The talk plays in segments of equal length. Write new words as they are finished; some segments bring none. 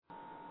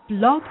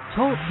Blog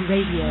Talk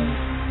Radio.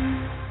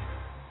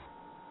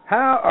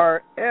 How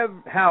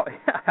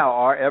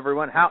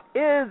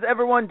is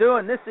everyone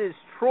doing? This is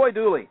Troy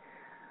Dooley,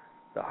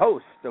 the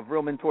host of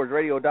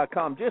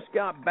RealMentorsRadio.com. Just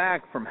got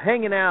back from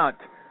hanging out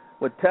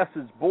with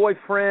Tessa's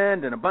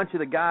boyfriend and a bunch of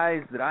the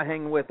guys that I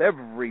hang with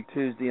every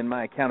Tuesday in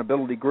my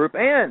accountability group,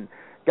 and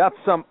got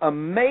some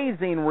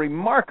amazing,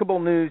 remarkable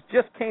news.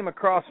 Just came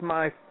across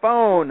my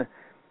phone.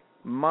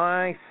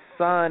 My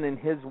son and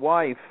his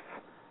wife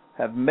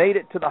have made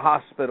it to the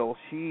hospital.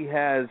 She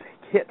has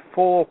hit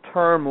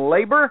full-term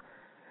labor,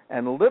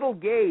 and little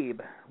Gabe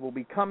will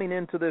be coming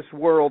into this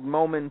world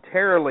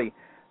momentarily.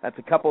 That's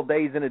a couple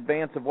days in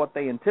advance of what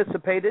they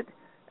anticipated,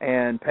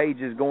 and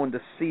Paige is going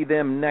to see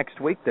them next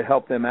week to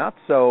help them out.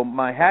 So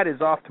my hat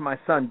is off to my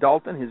son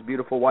Dalton, his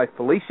beautiful wife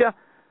Felicia,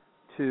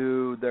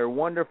 to their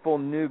wonderful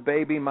new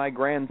baby, my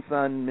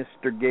grandson,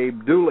 Mr.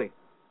 Gabe Dooley.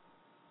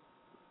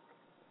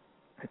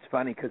 It's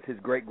funny because his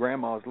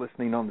great-grandma is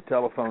listening on the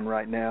telephone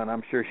right now, and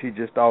I'm sure she's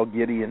just all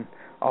giddy and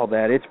all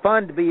that. It's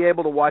fun to be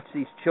able to watch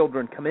these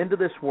children come into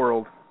this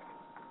world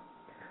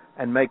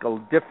and make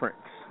a difference.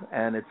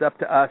 And it's up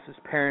to us as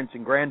parents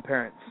and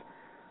grandparents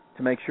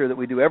to make sure that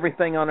we do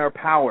everything on our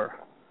power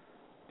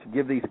to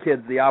give these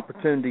kids the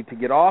opportunity to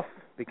get off,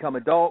 become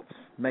adults,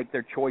 make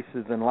their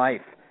choices in life.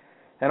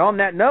 And on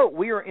that note,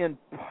 we are in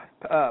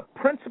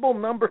principle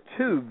number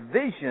 2,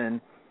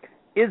 vision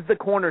is the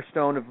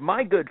cornerstone of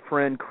my good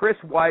friend Chris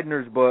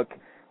Widener's book,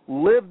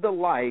 Live the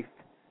Life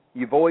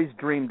You've Always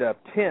Dreamed of,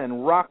 10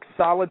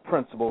 rock-solid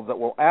principles that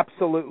will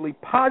absolutely,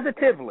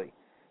 positively,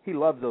 he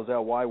loves those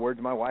LY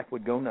words, my wife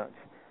would go nuts,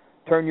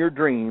 turn your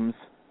dreams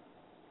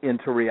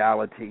into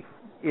reality.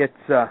 It's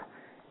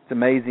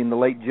amazing. The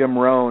late Jim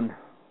Rohn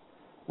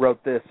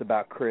wrote this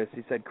about Chris.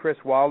 He said, Chris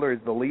Wilder is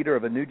the leader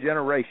of a new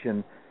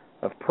generation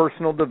of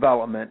personal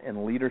development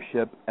and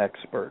leadership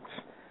experts.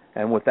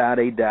 And without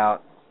a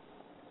doubt,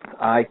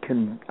 I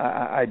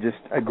just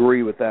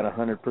agree with that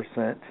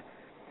 100%.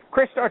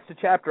 Chris starts the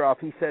chapter off.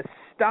 He says,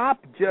 stop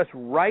just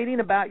writing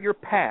about your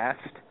past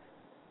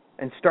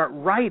and start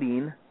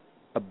writing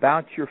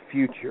about your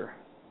future.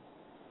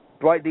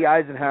 Dwight D.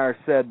 Eisenhower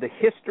said, the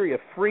history of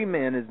free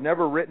men is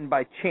never written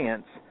by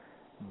chance,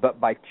 but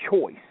by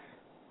choice.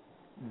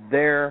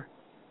 Their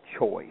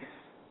choice.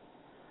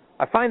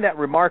 I find that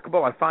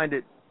remarkable. I find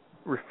it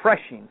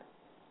refreshing.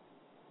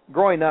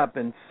 Growing up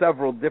in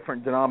several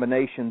different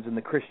denominations in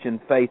the Christian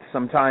faith,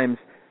 sometimes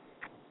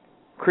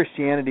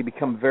Christianity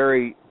becomes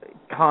very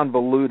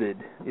convoluted,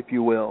 if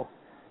you will.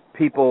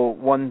 People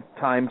one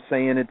time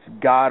saying it's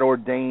God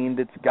ordained,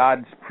 it's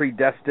God's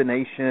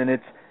predestination,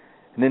 and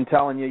then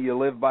telling you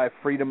live by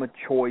freedom of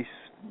choice,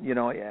 you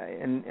know.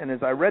 And as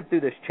I read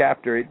through this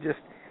chapter, you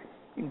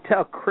can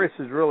tell Chris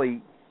has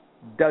really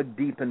dug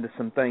deep into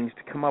some things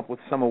to come up with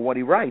some of what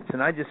he writes,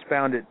 and I just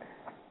found it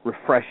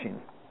refreshing.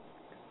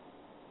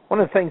 One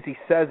of the things he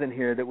says in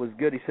here that was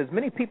good, he says,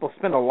 many people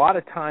spend a lot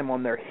of time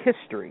on their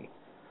history.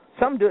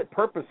 Some do it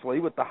purposely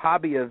with the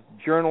hobby of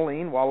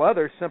journaling, while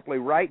others simply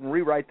write and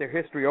rewrite their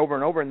history over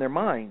and over in their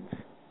minds.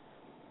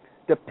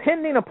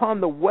 Depending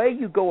upon the way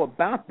you go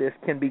about this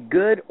can be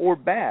good or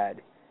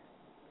bad.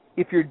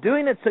 If you're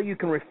doing it so you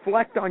can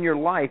reflect on your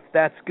life,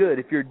 that's good.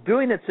 If you're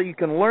doing it so you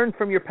can learn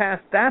from your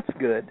past, that's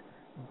good.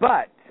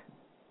 But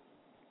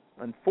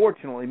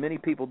unfortunately, many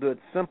people do it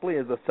simply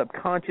as a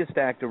subconscious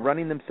act of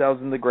running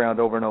themselves in the ground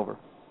over and over.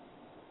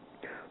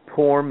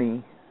 Poor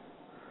me.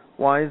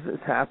 Why is this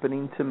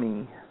happening to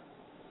me?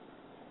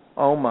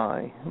 Oh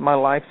my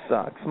life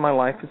sucks. My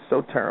life is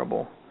so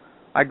terrible.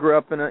 I grew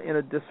up in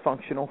a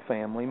dysfunctional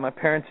family. My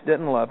parents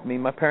didn't love me.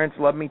 My parents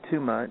loved me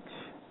too much.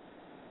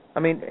 I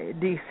mean,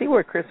 do you see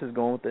where Chris is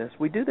going with this?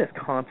 We do this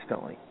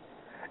constantly.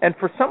 And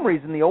for some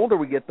reason, the older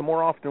we get, the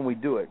more often we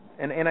do it.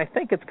 And I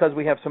think it's because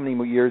we have so many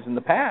more years in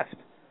the past.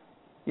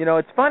 You know,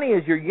 it's funny,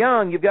 as you're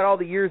young, you've got all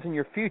the years in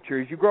your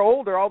future. As you grow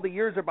older, all the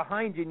years are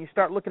behind you, and you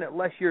start looking at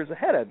less years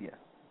ahead of you.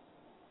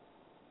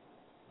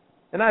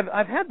 And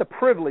I've had the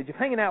privilege of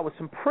hanging out with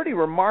some pretty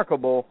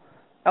remarkable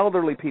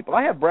elderly people.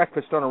 I have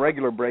breakfast on a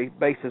regular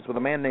basis with a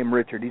man named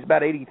Richard. He's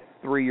about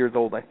 83 years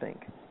old, I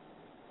think.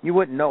 You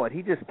wouldn't know it.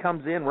 He just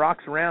comes in,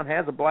 rocks around,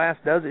 has a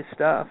blast, does his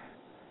stuff.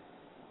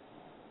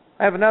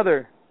 I have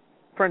another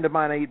friend of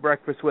mine I eat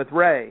breakfast with,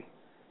 Ray.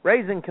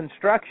 Ray's in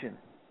construction.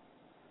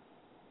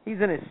 He's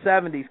in his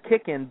 70s,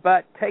 kicking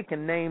butt,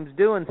 taking names,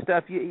 doing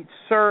stuff. You eat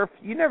surf.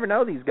 You never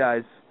know these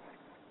guys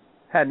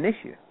had an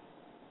issue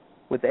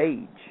with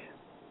age.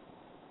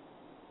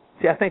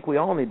 See, I think we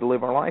all need to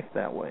live our life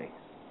that way.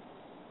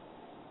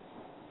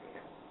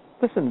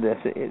 Listen to this.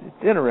 It's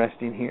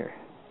interesting here.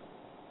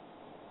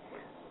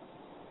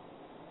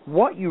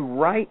 What you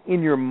write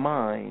in your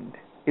mind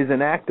is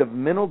an act of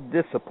mental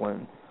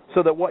discipline,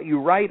 so that what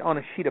you write on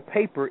a sheet of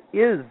paper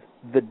is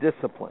the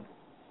discipline.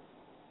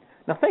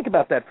 Now think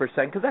about that for a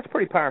second, because that's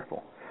pretty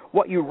powerful.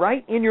 What you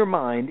write in your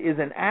mind is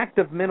an act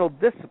of mental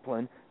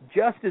discipline,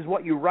 just as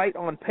what you write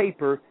on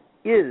paper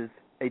is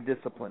a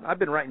discipline. I've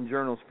been writing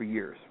journals for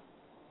years.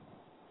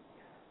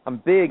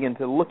 I'm big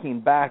into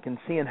looking back and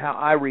seeing how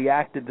I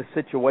reacted to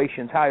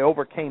situations, how I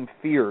overcame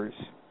fears.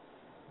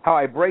 how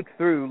I break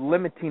through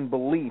limiting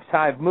beliefs,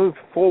 how I've moved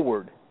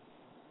forward.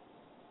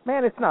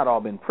 Man, it's not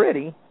all been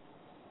pretty.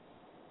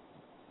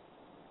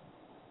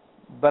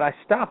 But I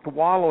stopped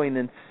wallowing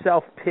in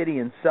self-pity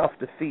and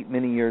self-defeat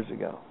many years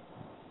ago.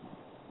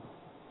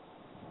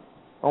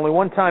 Only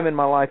one time in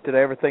my life did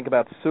I ever think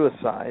about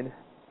suicide.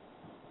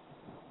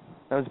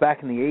 That was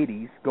back in the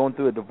 80s, going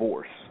through a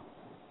divorce.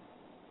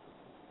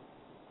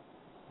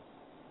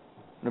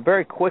 And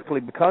very quickly,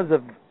 because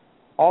of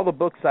all the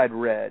books I'd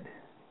read,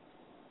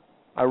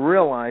 I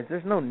realized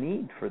there's no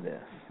need for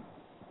this.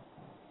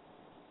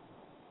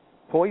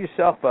 Pull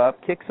yourself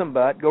up, kick some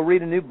butt, go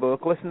read a new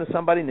book, listen to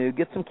somebody new,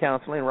 get some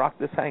counseling, and rock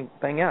this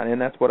thing out. And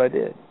that's what I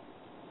did.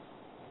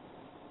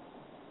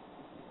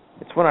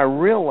 It's when I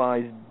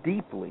realized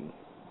deeply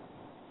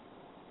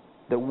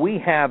that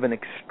we have an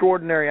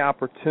extraordinary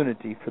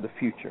opportunity for the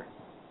future.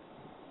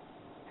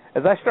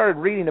 As I started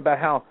reading about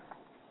how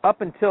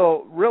up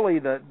until really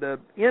the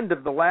end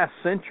of the last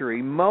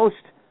century, most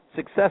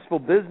successful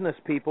business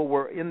people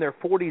were in their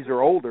 40s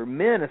or older,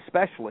 men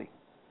especially.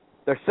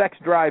 Their sex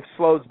drive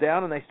slows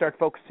down and they start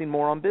focusing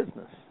more on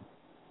business.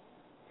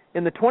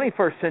 In the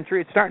 21st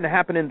century, it's starting to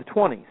happen in the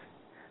 20s.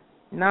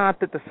 Not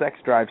that the sex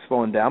drive's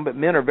slowing down, but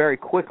men are very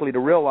quickly to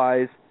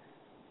realize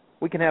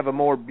we can have a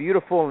more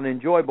beautiful and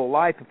enjoyable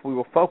life if we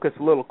will focus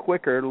a little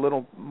quicker, a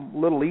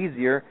little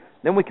easier.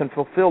 Then we can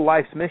fulfill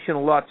life's mission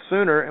a lot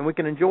sooner and we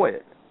can enjoy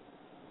it.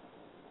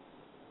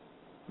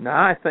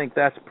 Now, I think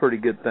that's a pretty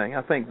good thing.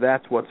 I think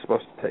that's what's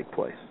supposed to take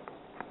place.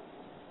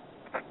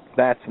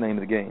 That's the name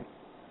of the game.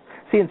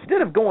 See,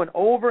 instead of going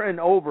over and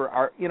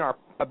over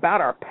about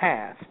our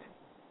past,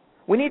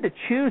 we need to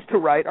choose to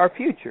write our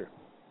future.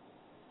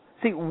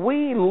 See,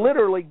 we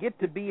literally get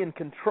to be in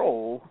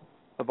control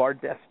of our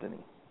destiny.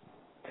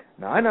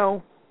 Now, I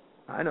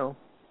know.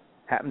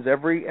 Happens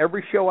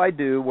every show I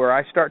do where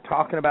I start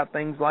talking about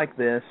things like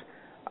this.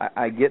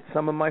 I get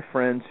some of my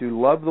friends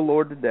who love the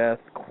Lord to death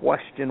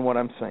question what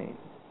I'm saying.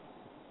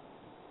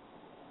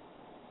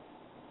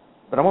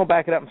 But I'm going to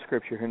back it up in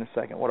Scripture here in a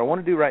second. What I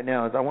want to do right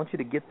now is I want you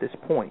to get this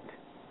point.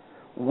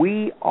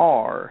 We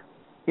are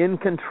in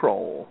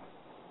control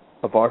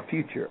of our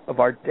future, of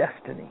our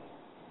destiny.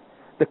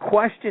 The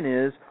question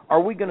is,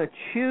 are we going to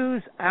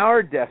choose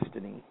our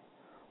destiny,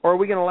 or are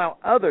we going to allow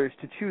others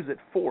to choose it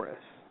for us?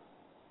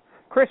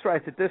 Chris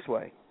writes it this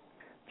way: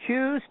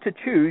 choose to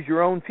choose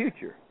your own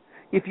future.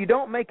 If you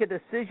don't make a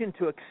decision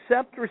to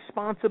accept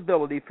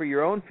responsibility for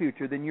your own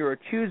future, then you are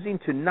choosing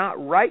to not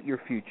write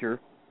your future.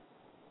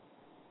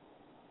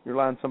 You're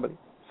allowing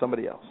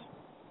somebody else.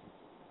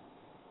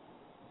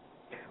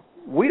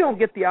 We don't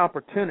get the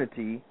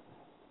opportunity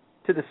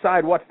to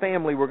decide what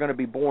family we're going to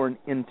be born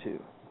into.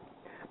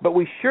 But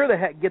we sure the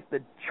heck get the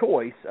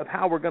choice of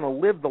how we're going to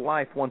live the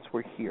life once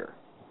we're here.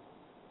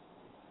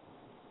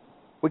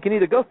 We can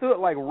either go through it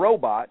like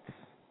robots,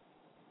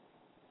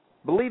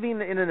 believing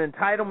in an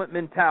entitlement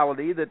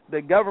mentality that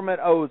the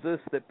government owes us,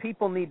 that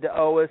people need to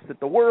owe us,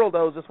 that the world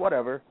owes us,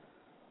 whatever.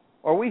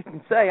 Or we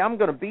can say, I'm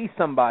going to be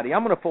somebody.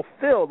 I'm going to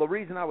fulfill the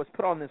reason I was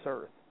put on this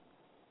earth.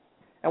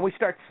 And we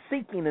start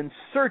seeking and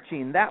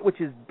searching that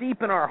which is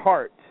deep in our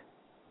heart.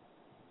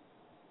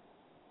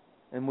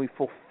 And we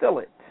fulfill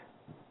it.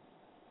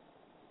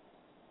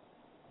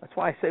 That's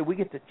why I say we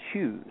get to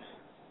choose.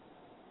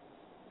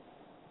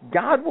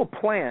 God will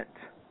plant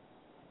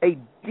a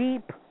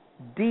deep,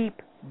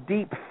 deep,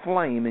 deep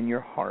flame in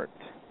your heart.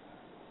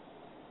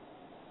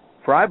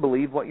 For I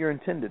believe what you're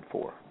intended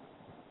for.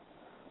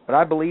 But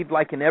I believe,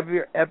 like in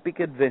every epic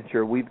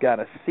adventure, we've got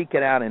to seek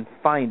it out and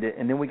find it,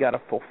 and then we've got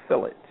to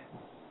fulfill it.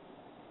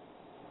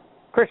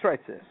 Chris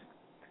writes this: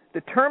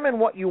 determine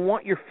what you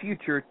want your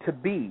future to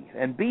be,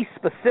 and be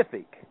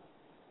specific.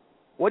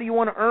 What do you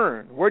want to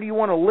earn? Where do you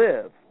want to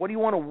live? What do you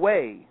want to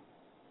weigh?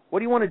 What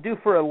do you want to do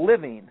for a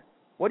living?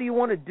 What do you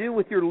want to do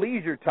with your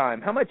leisure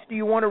time? How much do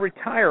you want to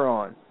retire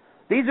on?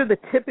 These are the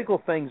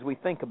typical things we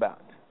think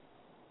about.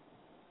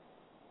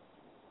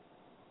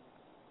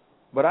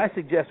 But I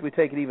suggest we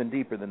take it even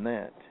deeper than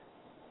that.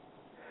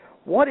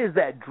 What is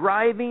that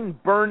driving,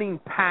 burning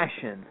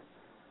passion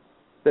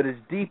that is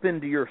deep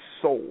into your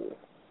soul?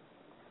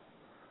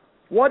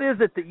 What is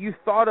it that you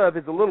thought of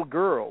as a little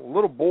girl, a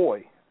little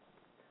boy,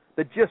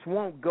 that just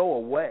won't go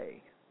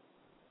away?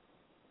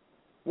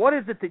 What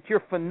is it that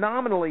you're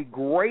phenomenally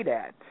great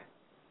at?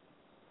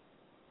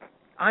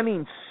 I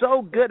mean,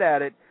 so good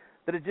at it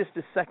that it just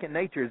is second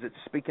nature. Is it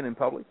speaking in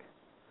public?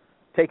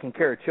 Taking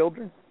care of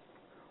children?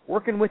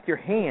 Working with your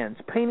hands?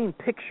 Painting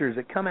pictures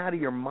that come out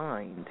of your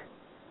mind?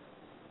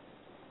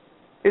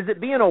 Is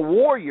it being a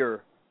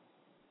warrior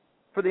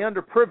for the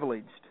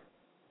underprivileged?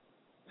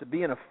 Is it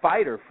being a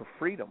fighter for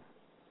freedom?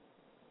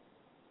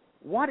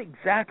 What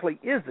exactly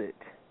is it?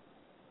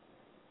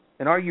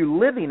 And are you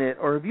living it,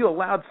 or have you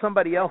allowed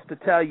somebody else to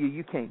tell you,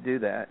 you can't do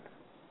that?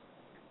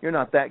 You're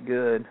not that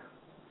good.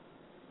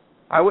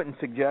 I wouldn't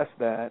suggest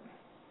that.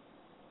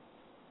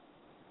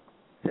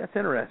 That's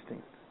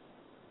interesting.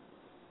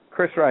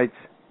 Chris writes,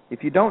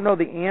 if you don't know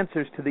the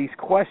answers to these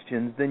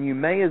questions, then you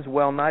may as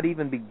well not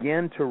even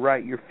begin to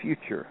write your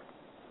future.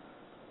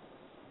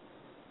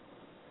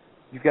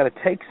 You've got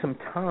to take some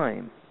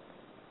time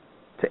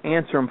to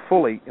answer them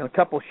fully. In a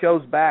couple of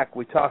shows back,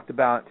 we talked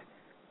about,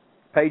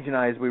 Paige and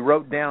I, as we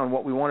wrote down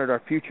what we wanted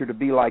our future to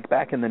be like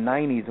back in the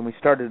 90s, and we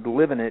started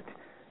living it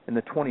in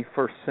the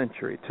 21st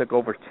century. It took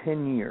over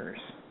 10 years.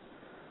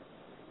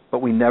 But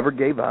we never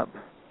gave up.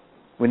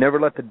 We never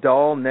let the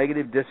dull,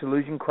 negative,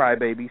 disillusioned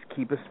crybabies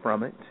keep us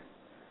from it.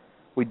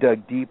 We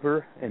dug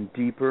deeper and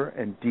deeper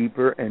and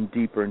deeper and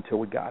deeper until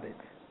we got it.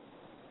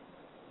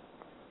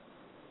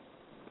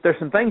 There's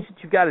some things that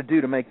you've got to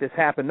do to make this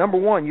happen. Number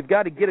one, you've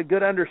got to get a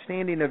good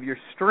understanding of your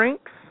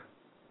strengths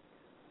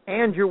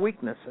and your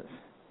weaknesses.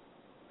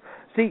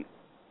 See,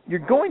 you're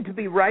going to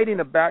be writing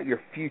about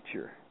your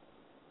future.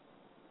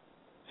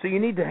 So you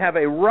need to have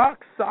a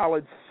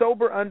rock-solid,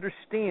 sober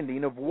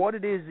understanding of what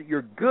it is that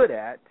you're good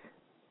at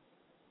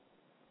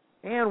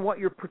and what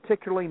you're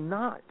particularly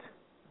not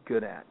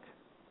good at.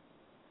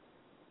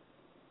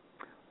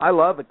 I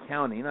love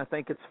accounting. I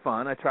think it's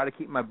fun. I try to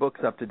keep my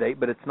books up to date,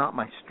 but it's not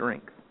my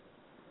strength.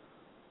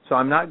 So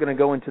I'm not going to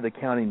go into the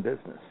accounting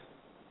business.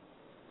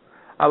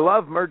 I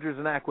love mergers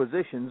and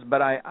acquisitions,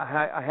 but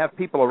I have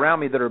people around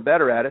me that are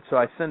better at it, so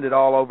I send it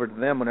all over to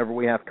them whenever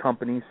we have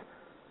companies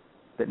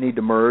that need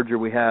to merge or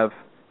we have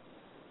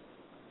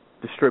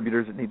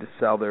distributors that need to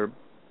sell their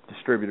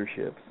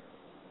distributorships.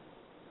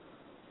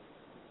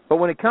 But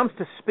when it comes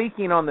to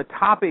speaking on the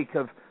topic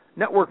of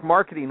network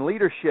marketing,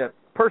 leadership,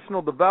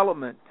 personal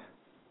development,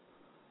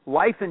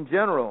 life in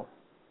general,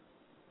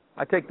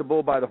 I take the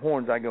bull by the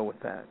horns. I go with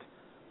that.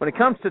 When it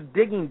comes to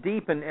digging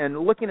deep and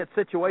looking at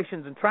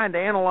situations and trying to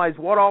analyze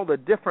what all the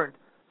different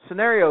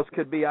scenarios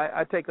could be,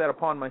 I take that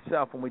upon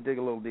myself when we dig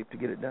a little deep to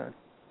get it done.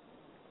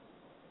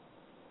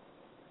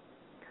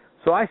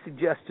 So I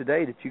suggest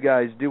today that you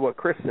guys do what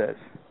Chris says.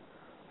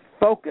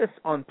 Focus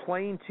on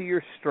playing to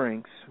your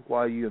strengths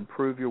while you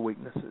improve your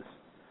weaknesses.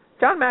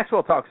 John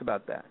Maxwell talks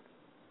about that.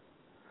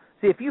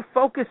 See, if you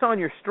focus on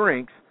your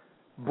strengths,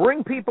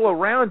 bring people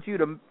around you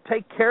to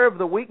take care of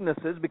the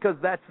weaknesses because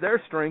that's their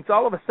strengths,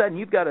 all of a sudden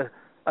you've got a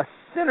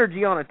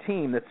synergy on a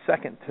team that's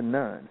second to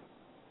none.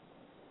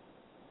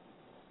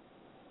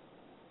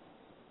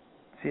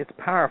 See, it's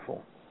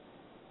powerful.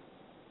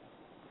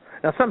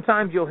 Now,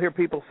 sometimes you'll hear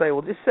people say,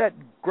 well, just set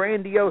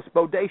grandiose,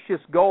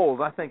 bodacious goals.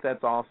 I think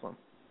that's awesome.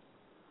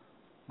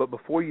 But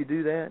before you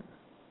do that,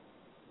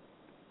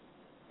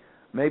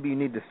 maybe you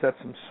need to set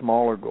some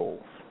smaller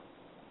goals,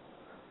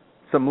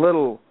 some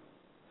little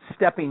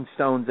stepping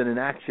stones in an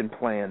action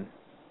plan,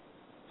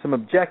 some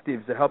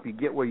objectives to help you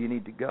get where you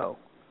need to go.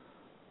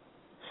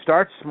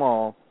 Start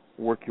small,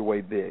 work your way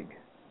big.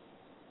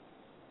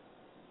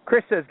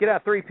 Chris says, get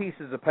out 3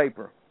 pieces of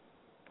paper.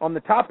 On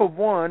the top of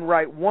one,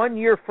 write 1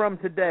 year from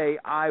today,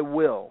 I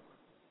will.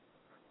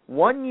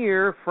 1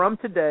 year from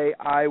today,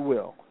 I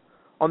will.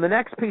 On the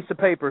next piece of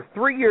paper,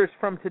 3 years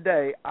from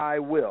today, I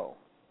will.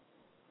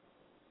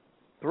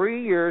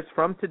 3 years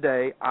from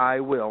today,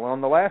 I will.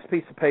 On the last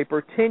piece of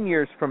paper, 10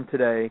 years from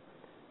today,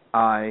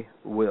 I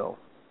will.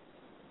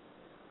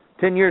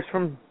 10 years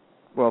from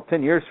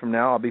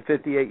now, I'll be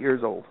 58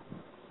 years old.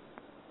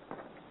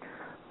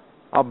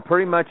 I'm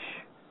pretty much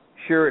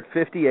sure at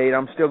 58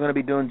 I'm still going to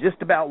be doing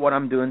just about what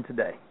I'm doing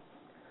today.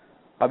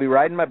 I'll be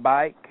riding my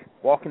bike,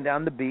 walking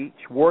down the beach,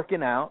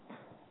 working out.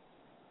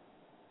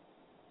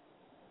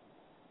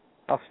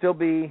 I'll still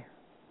be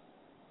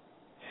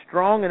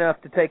strong enough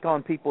to take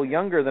on people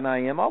younger than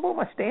I am, although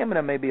my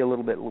stamina may be a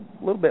little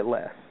bit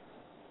less.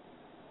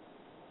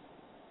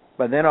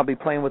 By then I'll be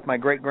playing with my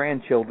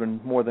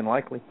great-grandchildren more than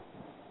likely.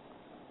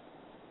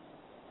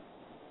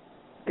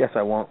 Guess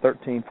I won't.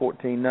 13,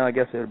 14. No, I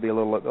guess it'll be a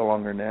little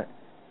longer than that.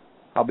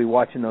 I'll be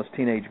watching those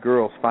teenage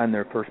girls find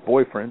their first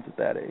boyfriends at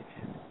that age.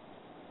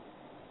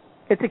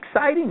 It's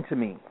exciting to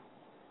me.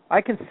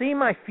 I can see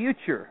my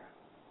future.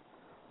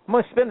 I'm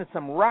going to spend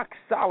some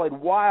rock-solid,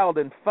 wild,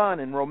 and fun,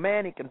 and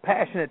romantic and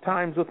passionate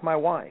times with my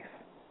wife.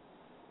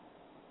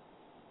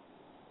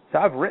 So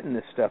I've written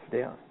this stuff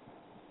down.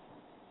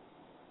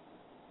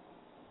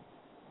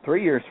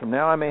 3 years from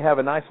now, I may have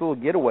a nice little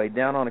getaway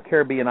down on a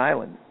Caribbean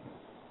island.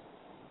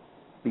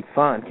 Be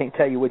fun. Can't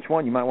tell you which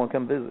one. You might want to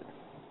come visit.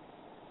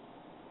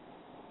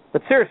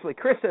 But seriously,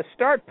 Chris says,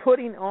 start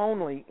putting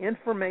only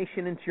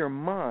information into your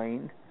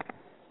mind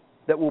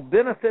that will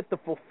benefit the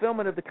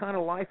fulfillment of the kind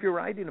of life you're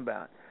writing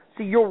about.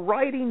 See, you're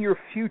writing your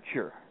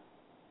future.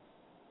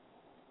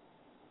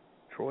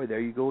 Troy, there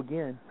you go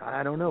again.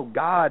 I don't know.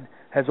 God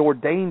has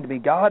ordained me.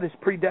 God has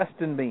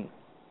predestined me.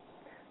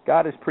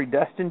 God has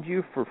predestined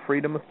you for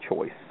freedom of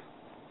choice.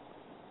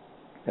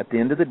 At the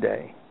end of the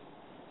day,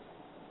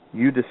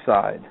 you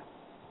decide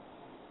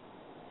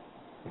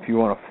if you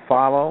want to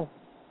follow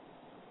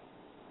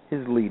His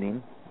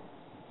leading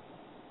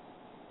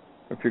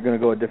or if you're going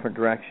to go a different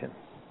direction.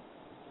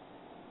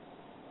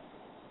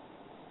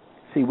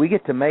 See, we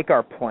get to make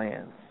our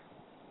plans.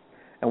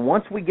 And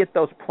once we get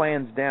those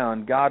plans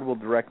down, God will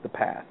direct the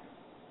path.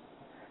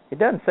 It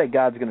doesn't say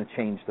God's going to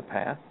change the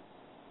path.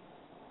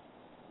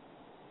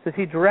 It says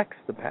He directs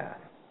the path.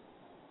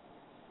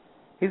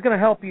 He's going to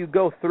help you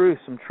go through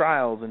some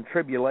trials and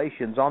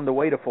tribulations on the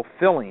way to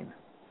fulfilling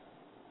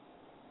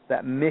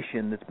that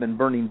mission that's been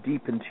burning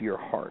deep into your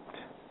heart.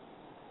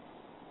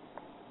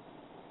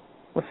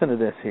 Listen to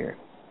this here.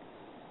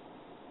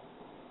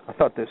 I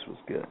thought this was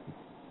good.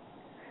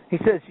 He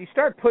says, you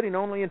start putting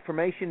only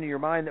information in your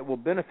mind that will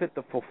benefit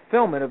the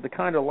fulfillment of the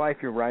kind of life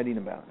you're writing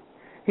about.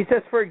 He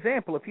says, for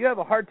example, if you have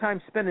a hard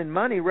time spending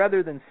money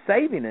rather than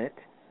saving it,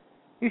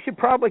 you should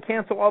probably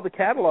cancel all the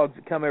catalogs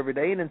that come every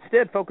day and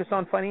instead focus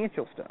on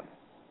financial stuff.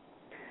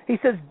 He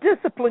says,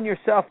 discipline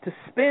yourself to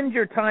spend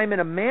your time in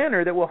a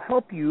manner that will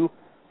help you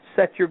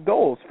set your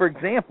goals. For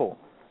example,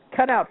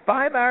 cut out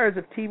 5 hours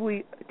of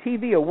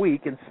TV a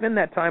week and spend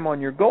that time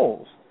on your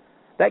goals.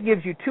 That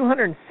gives you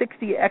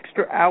 260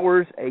 extra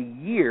hours a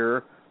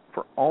year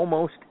for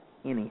almost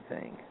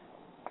anything.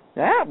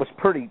 Now, that was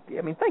pretty,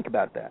 think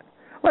about that.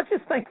 Let's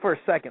just think for a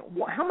second.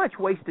 How much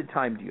wasted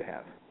time do you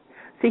have?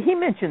 See, he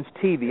mentions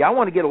TV. I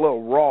want to get a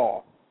little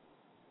raw.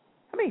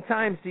 How many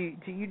times do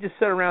you just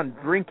sit around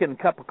drinking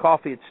a cup of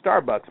coffee at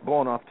Starbucks,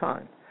 blowing off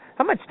time?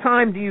 How much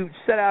time do you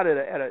sit out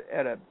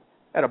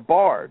at a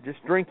bar just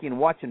drinking and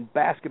watching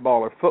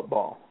basketball or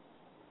football?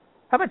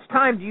 How much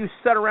time do you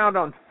sit around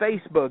on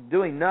Facebook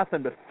doing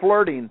nothing but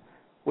flirting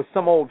with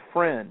some old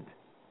friend?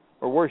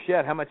 Or worse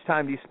yet, how much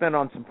time do you spend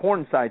on some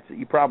porn sites that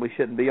you probably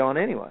shouldn't be on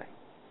anyway?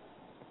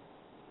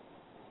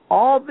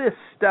 All this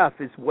stuff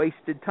is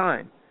wasted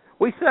time.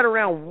 We sit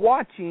around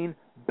watching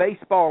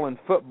baseball and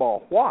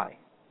football. Why?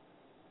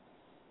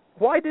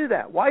 Why do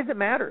that? Why does it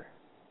matter?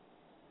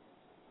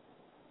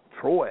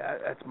 Troy,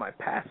 that's my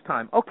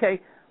pastime. Okay,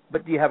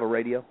 but do you have a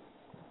radio?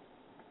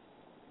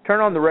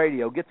 Turn on the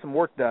radio, get some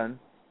work done.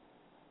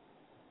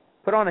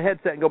 Put on a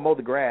headset and go mow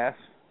the grass.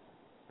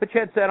 Put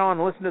your headset on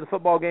and listen to the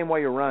football game while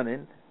you're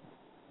running.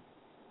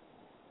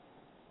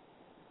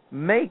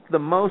 Make the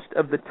most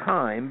of the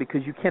time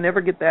because you can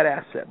never get that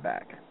asset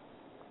back.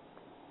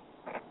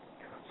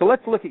 So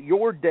let's look at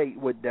your date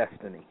with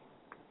destiny.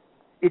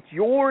 It's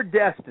your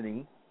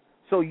destiny,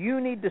 so you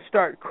need to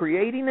start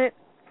creating it,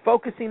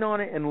 focusing on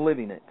it, and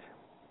living it.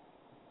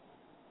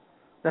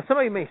 Now,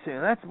 somebody may say,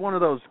 that's one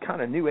of those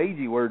kind of new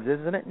agey words,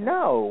 isn't it?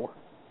 No.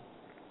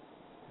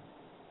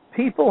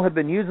 People have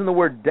been using the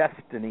word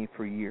destiny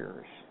for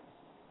years.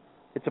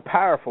 It's a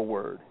powerful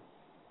word.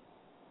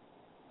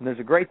 And there's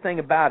a great thing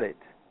about it.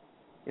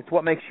 It's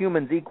what makes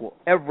humans equal.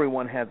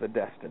 Everyone has a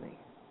destiny.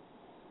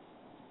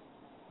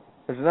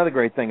 There's another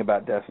great thing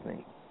about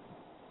destiny.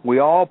 We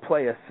all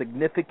play a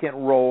significant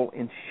role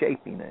in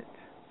shaping it.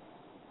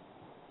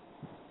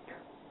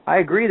 I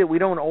agree that we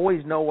don't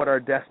always know what our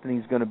destiny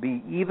is going to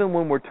be, even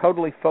when we're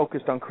totally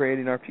focused on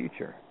creating our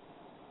future.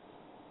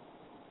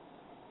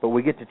 But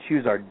we get to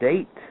choose our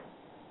date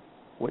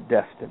with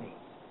destiny.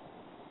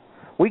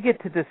 We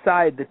get to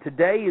decide that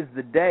today is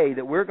the day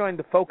that we're going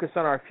to focus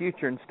on our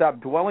future and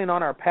stop dwelling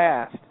on our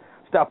past,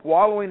 stop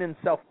wallowing in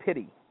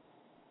self-pity.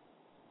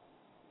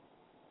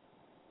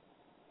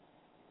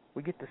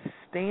 We get to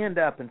stand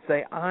up and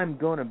say, I'm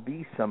going to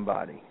be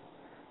somebody.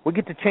 We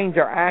get to change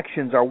our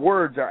actions, our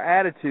words, our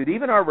attitude,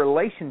 even our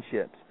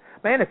relationships.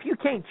 Man, if you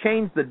can't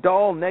change the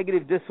dull,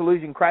 negative,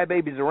 disillusioned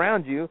crybabies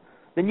around you,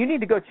 then you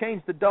need to go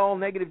change the dull,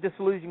 negative,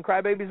 disillusioned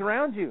crybabies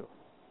around you.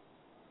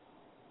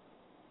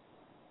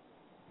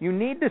 You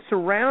need to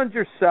surround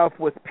yourself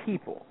with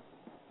people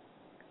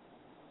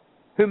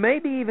who may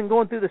be even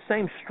going through the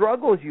same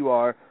struggles you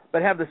are,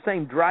 but have the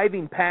same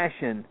driving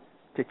passion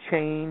to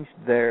change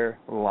their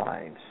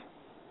lives,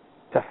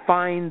 to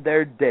find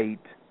their date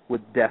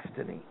with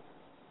destiny.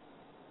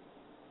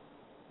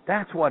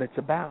 That's what it's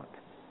about.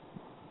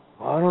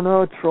 I don't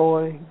know,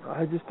 Troy.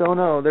 I just don't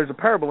know. There's a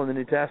parable in the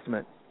New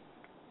Testament.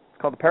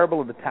 It's called the parable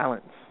of the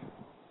talents.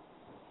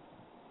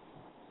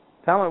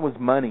 Talent was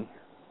money.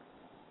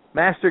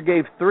 Master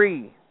gave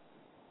 3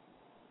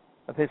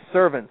 of his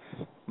servants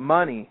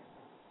money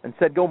and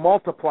said, go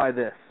multiply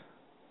this.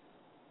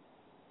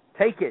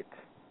 Take it.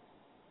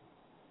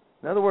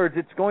 In other words,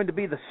 it's going to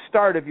be the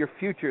start of your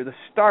future, the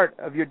start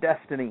of your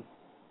destiny.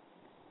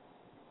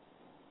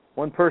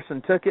 One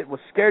person took it,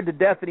 was scared to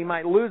death that he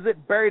might lose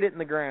it, buried it in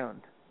the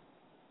ground.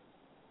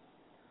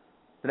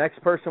 The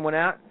next person went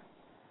out,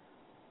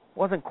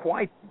 wasn't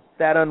quite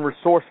that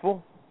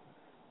unresourceful,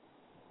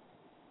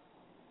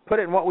 put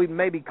it in what we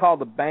maybe call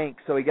the bank,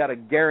 so he got a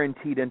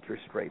guaranteed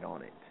interest rate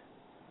on it.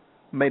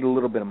 Made a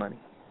little bit of money.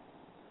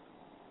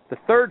 The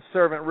third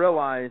servant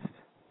realized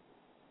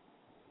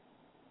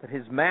that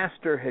his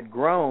master had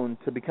grown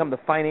to become the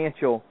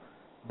financial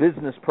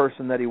business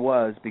person that he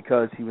was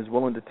because he was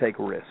willing to take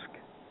risk.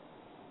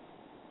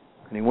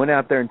 And he went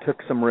out there and took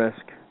some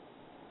risk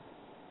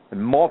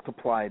and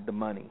multiplied the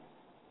money.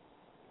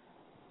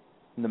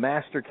 And the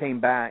master came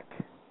back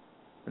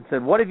and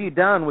said, what have you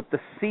done with the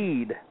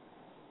seed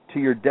to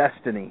your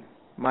destiny?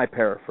 My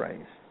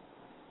paraphrase.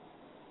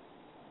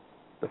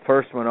 The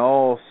first one,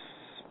 oh,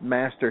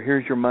 master,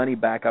 here's your money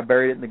back. I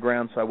buried it in the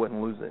ground so I wouldn't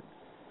lose it.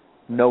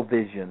 No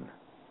vision.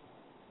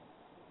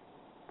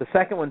 The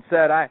second one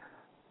said, I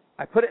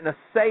put it in a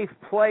safe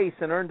place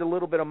and earned a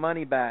little bit of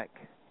money back.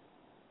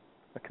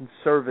 A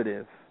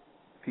conservative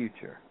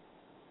future.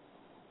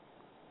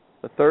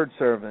 The third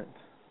servant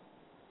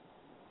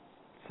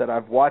said,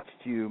 I've watched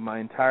you my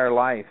entire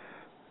life,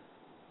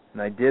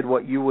 and I did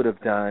what you would have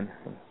done,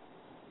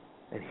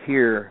 and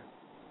here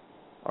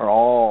are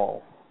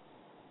all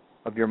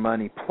of your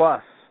money,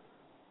 plus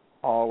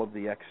all of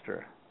the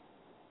extra.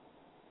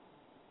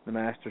 The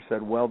master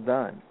said, well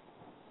done.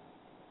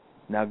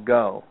 Now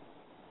go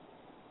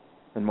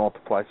and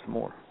multiply some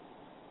more.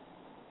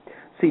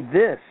 See,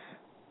 this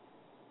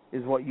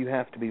is what you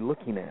have to be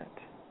looking at.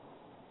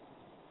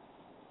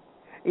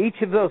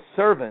 Each of those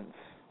servants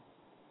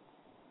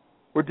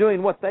were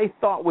doing what they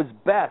thought was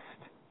best,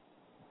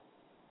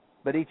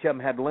 but each of them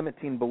had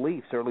limiting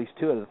beliefs, or at least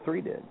two of the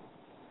three did.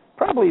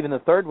 Probably even the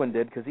third one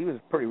did, because he was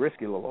a pretty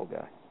risky little old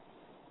guy.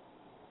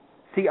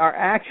 See, our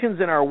actions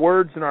and our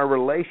words and our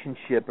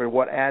relationship are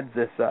what adds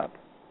this up.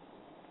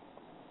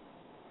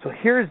 So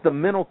here's the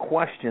mental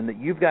question that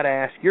you've got to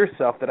ask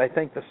yourself that I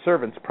think the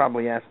servants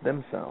probably asked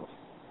themselves.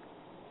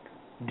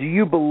 Do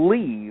you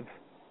believe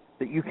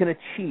that you can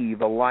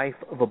achieve a life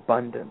of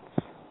abundance?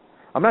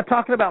 I'm not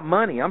talking about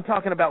money. I'm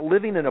talking about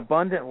living an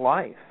abundant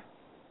life.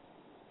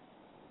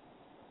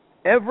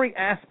 Every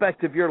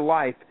aspect of your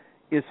life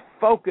is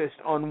focused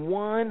on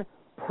one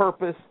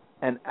purpose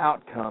and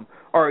outcome.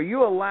 Or are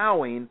you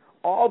allowing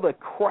all the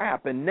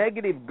crap and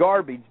negative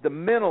garbage, the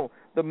mental,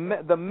 the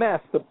mess,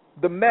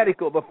 the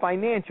medical, the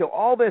financial,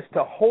 all this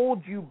to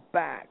hold you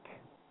back?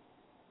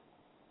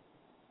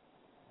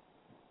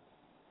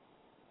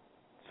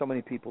 So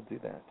many people do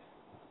that.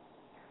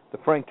 The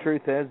frank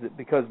truth is that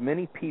because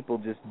many people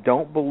just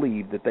don't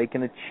believe that they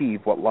can achieve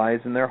what lies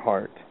in their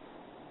heart,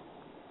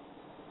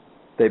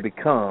 they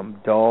become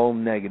dull,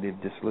 negative,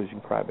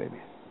 disillusioned crybabies.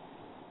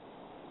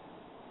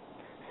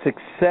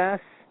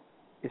 Success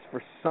is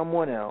for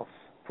someone else,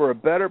 for a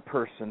better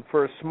person,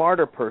 for a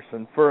smarter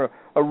person, for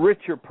a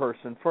richer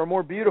person, for a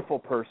more beautiful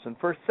person,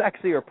 for a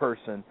sexier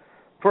person,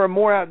 for a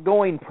more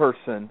outgoing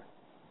person.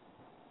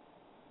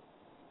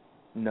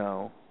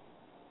 No.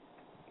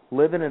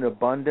 Living an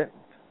abundant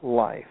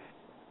life,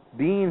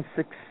 being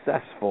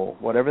successful,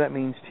 whatever that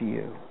means to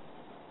you,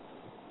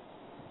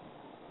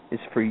 is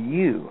for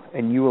you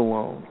and you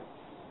alone.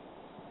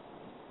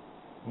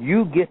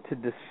 You get to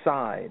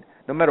decide,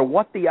 no matter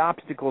what the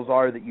obstacles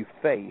are that you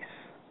face,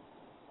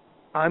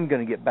 I'm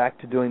going to get back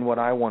to doing what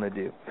I want to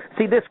do.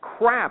 See, this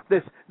crap,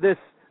 this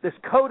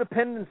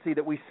codependency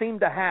that we seem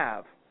to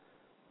have,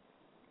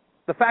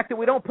 the fact that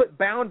we don't put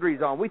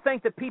boundaries on, we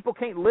think that people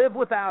can't live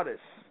without us.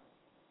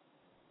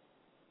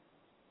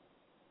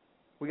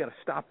 We got to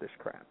stop this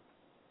crap.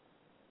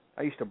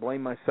 I used to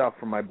blame myself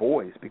for my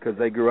boys because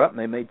they grew up and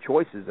they made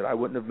choices that I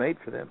wouldn't have made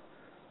for them.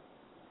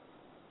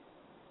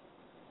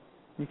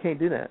 You can't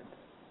do that.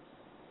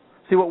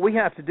 See, what we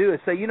have to do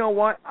is say, you know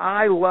what?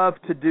 I love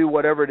to do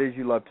whatever it is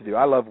you love to do.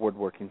 I love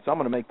woodworking, so I'm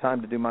going to make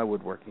time to do my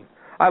woodworking.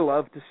 I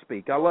love to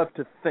speak. I love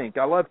to think.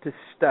 I love to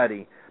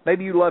study.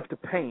 Maybe you love to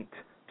paint,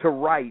 to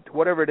write,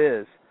 whatever it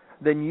is.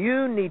 Then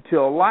you need to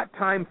allot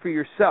time for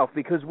yourself,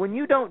 because when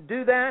you don't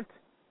do that,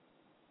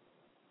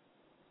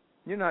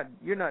 you're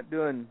not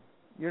doing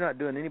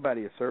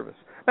anybody a service.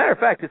 Matter of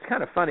fact, it's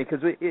kind of funny because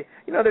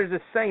there's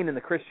this saying in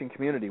the Christian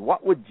community: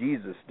 "What would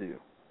Jesus do?"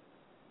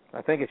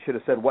 I think it should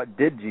have said, "What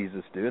did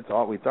Jesus do?" It's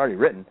already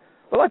written.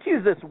 But let's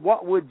use this: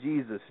 "What would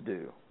Jesus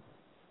do?"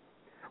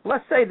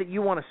 Let's say that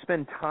you want to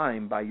spend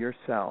time by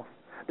yourself,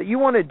 that you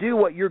want to do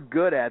what you're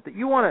good at, that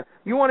you want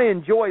to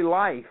enjoy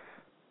life,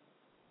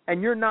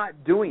 and you're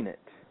not doing it.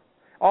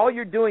 All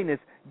you're doing is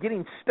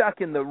getting stuck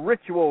in the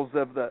rituals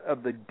of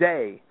the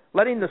day,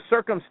 letting the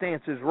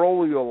circumstances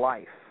roll your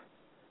life.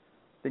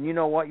 Then you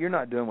know what? You're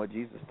not doing what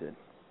Jesus did.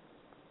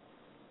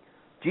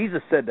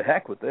 Jesus said, to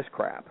heck with this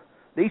crap.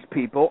 These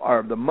people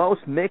are the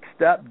most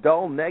mixed up,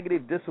 dull,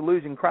 negative,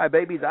 disillusioned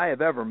crybabies I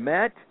have ever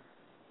met.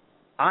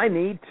 I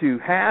need to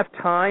have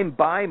time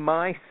by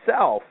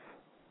myself.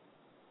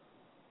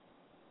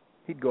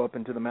 He'd go up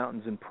into the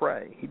mountains and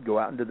pray. He'd go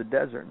out into the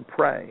desert and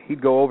pray.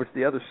 He'd go over to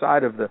the other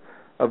side of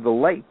the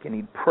lake and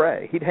he'd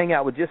pray. He'd hang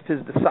out with just his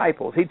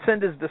disciples. He'd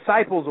send his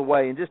disciples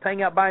away and just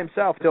hang out by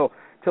himself till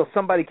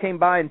somebody came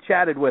by and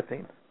chatted with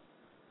him.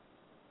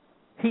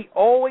 He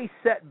always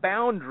set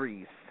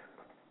boundaries.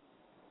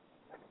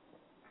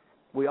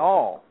 We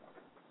all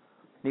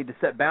need to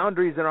set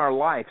boundaries in our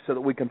life so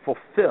that we can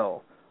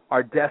fulfill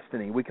our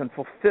destiny. We can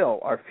fulfill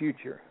our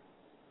future.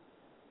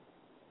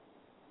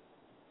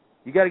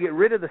 You got to get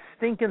rid of the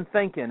stinking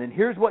thinking. And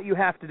here's what you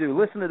have to do.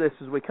 Listen to this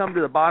as we come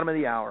to the bottom of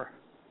the hour.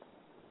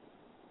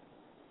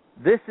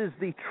 This is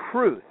the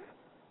truth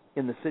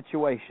in the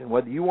situation,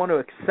 whether you want to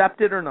accept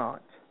it or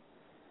not.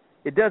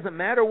 It doesn't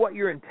matter what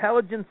your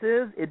intelligence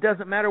is. It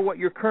doesn't matter what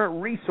your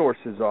current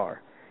resources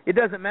are. It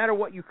doesn't matter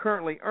what you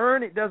currently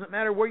earn. It doesn't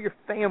matter where your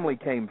family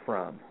came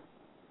from.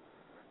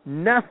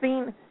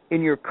 Nothing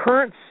in your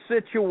current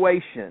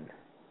situation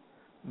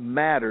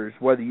matters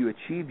whether you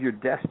achieve your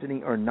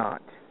destiny or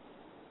not.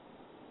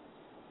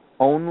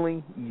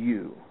 Only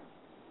you.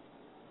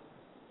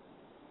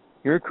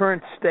 Your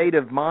current state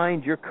of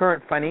mind, your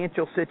current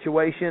financial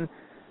situation,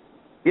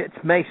 it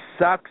may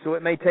suck, so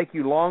it may take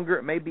you longer.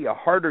 It may be a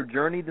harder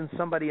journey than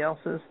somebody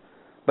else's.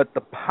 But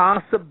the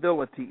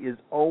possibility is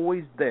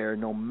always there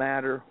no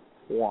matter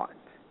what.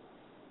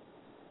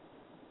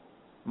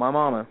 My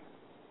mama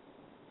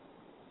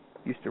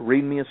used to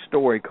read me a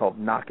story called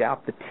Knock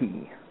Out the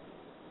T.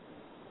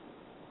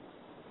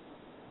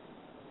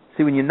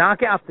 See, when you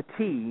knock out the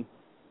T,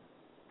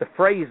 the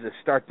phrases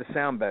start to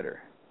sound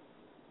better.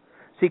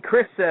 See,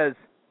 Chris says,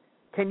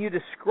 can you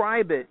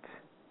describe it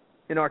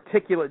in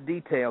articulate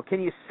detail?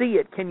 Can you see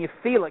it? Can you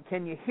feel it?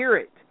 Can you hear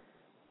it?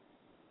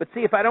 But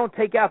see, if I don't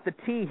take out the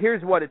T,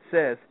 here's what it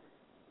says.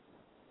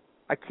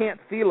 I can't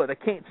feel it. I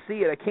can't see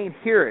it. I can't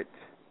hear it.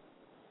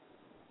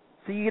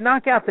 So you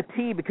knock out the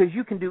T because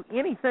you can do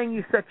anything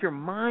you set your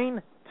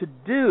mind to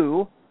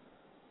do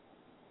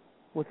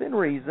within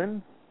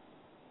reason.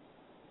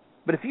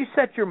 But if you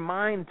set your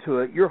mind to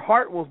it, your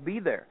heart will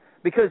be there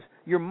because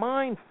your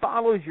mind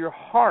follows your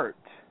heart.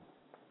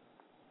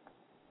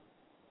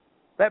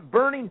 That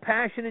burning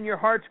passion in your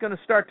heart's going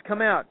to start to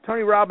come out.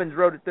 Tony Robbins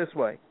wrote it this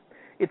way.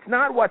 It's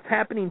not what's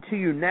happening to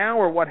you now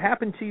or what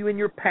happened to you in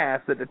your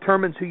past that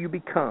determines who you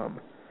become.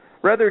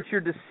 Rather, it's your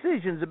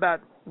decisions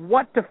about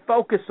what to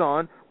focus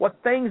on, what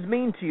things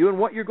mean to you, and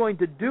what you're going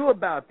to do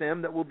about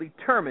them that will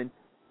determine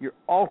your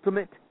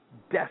ultimate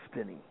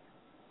destiny.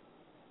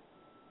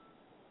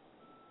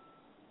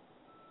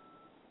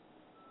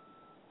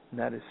 And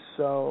that is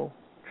so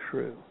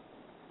true.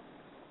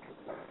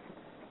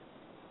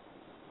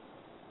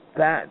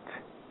 That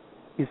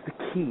is the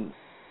key.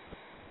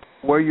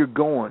 Where you're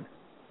going,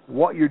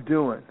 what you're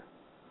doing,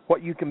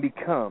 what you can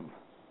become.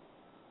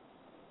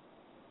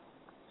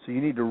 So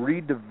you need to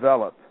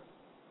redevelop,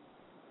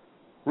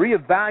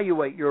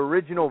 reevaluate your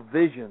original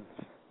visions,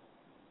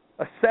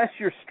 assess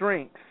your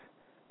strengths,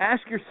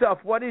 ask yourself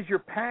what is your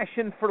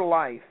passion for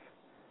life,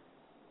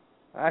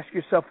 ask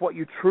yourself what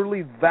you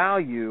truly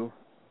value,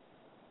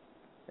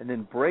 and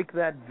then break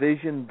that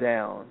vision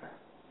down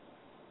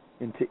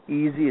into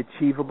easy,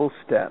 achievable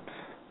steps.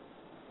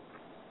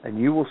 And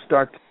you will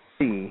start to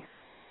see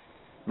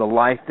the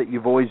life that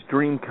you've always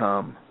dreamed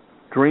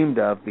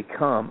of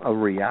become a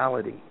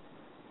reality.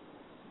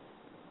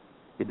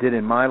 It did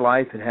in my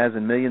life. It has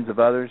in millions of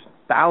others,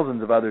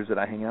 thousands of others that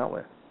I hang out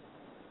with.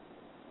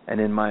 And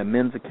in my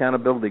men's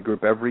accountability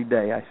group every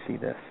day I see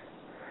this.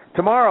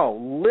 Tomorrow,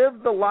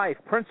 live the life.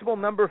 Principle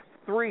number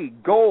 3,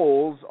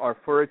 goals are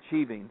for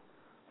achieving.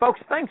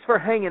 Folks, thanks for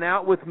hanging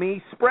out with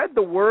me. Spread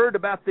the word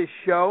about this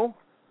show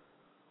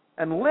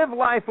and live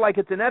life like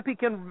it's an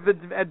epic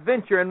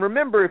adventure. And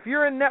remember, if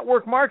you're in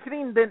network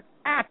marketing, then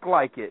act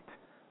like it.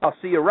 I'll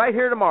see you right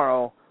here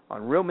tomorrow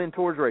on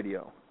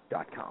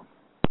RealMentorsRadio.com.